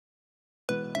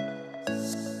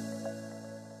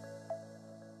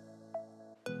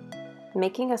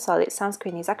Making a solid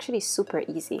sunscreen is actually super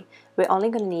easy. We're only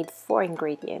going to need 4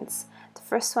 ingredients. The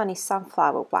first one is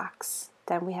sunflower wax.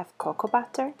 Then we have cocoa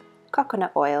butter,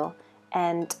 coconut oil,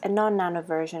 and a non-nano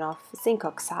version of zinc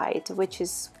oxide, which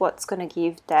is what's going to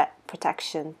give that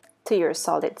protection to your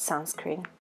solid sunscreen.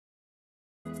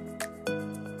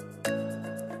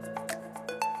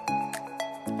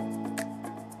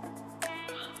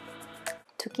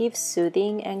 To give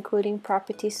soothing and cooling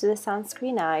properties to the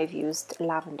sunscreen, I've used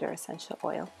lavender essential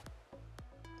oil.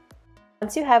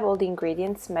 Once you have all the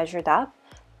ingredients measured up,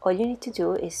 all you need to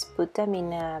do is put them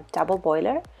in a double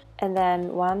boiler, and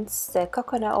then once the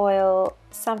coconut oil,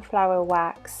 sunflower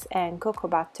wax and cocoa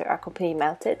butter are completely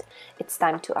melted, it's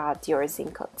time to add your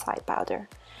zinc oxide powder.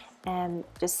 And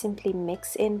just simply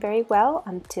mix in very well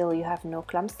until you have no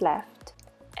clumps left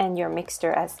and your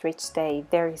mixture has reached a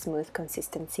very smooth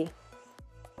consistency.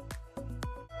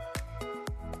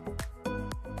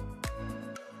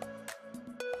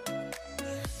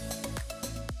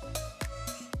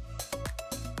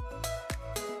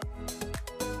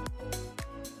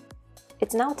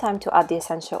 It's now time to add the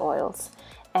essential oils.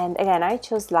 And again, I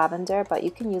chose lavender, but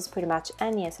you can use pretty much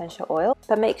any essential oil,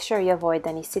 but make sure you avoid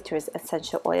any citrus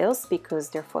essential oils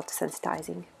because they're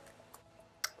photosensitizing.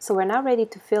 So we're now ready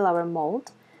to fill our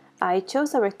mold. I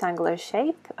chose a rectangular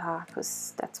shape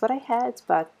because that's what I had,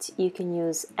 but you can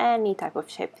use any type of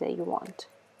shape that you want.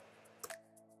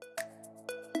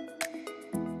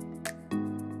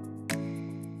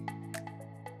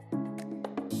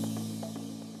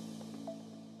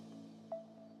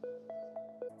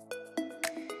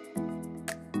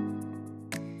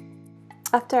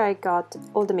 After I got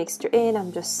all the mixture in,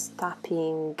 I'm just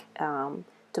tapping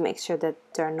to make sure that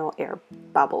there are no air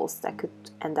bubbles that could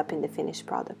end up in the finished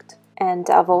product. And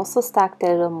I've also stacked a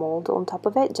little mold on top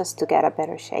of it just to get a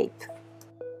better shape.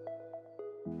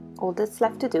 All that's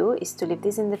left to do is to leave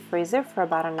this in the freezer for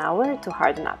about an hour to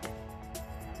harden up.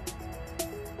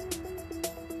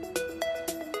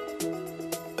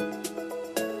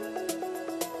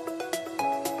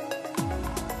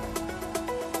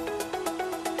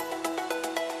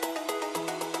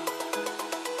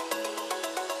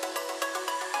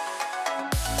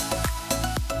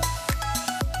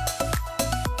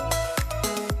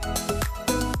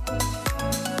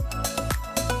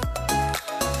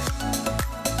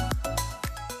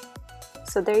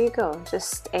 So there you go,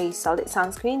 just a solid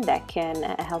sunscreen that can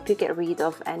help you get rid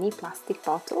of any plastic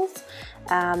bottles,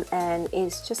 and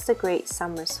it's just a great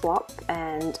summer swap.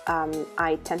 And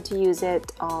I tend to use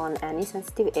it on any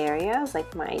sensitive areas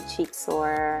like my cheeks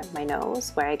or my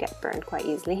nose where I get burned quite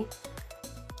easily.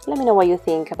 Let me know what you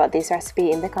think about this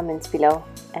recipe in the comments below,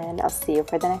 and I'll see you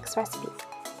for the next recipe.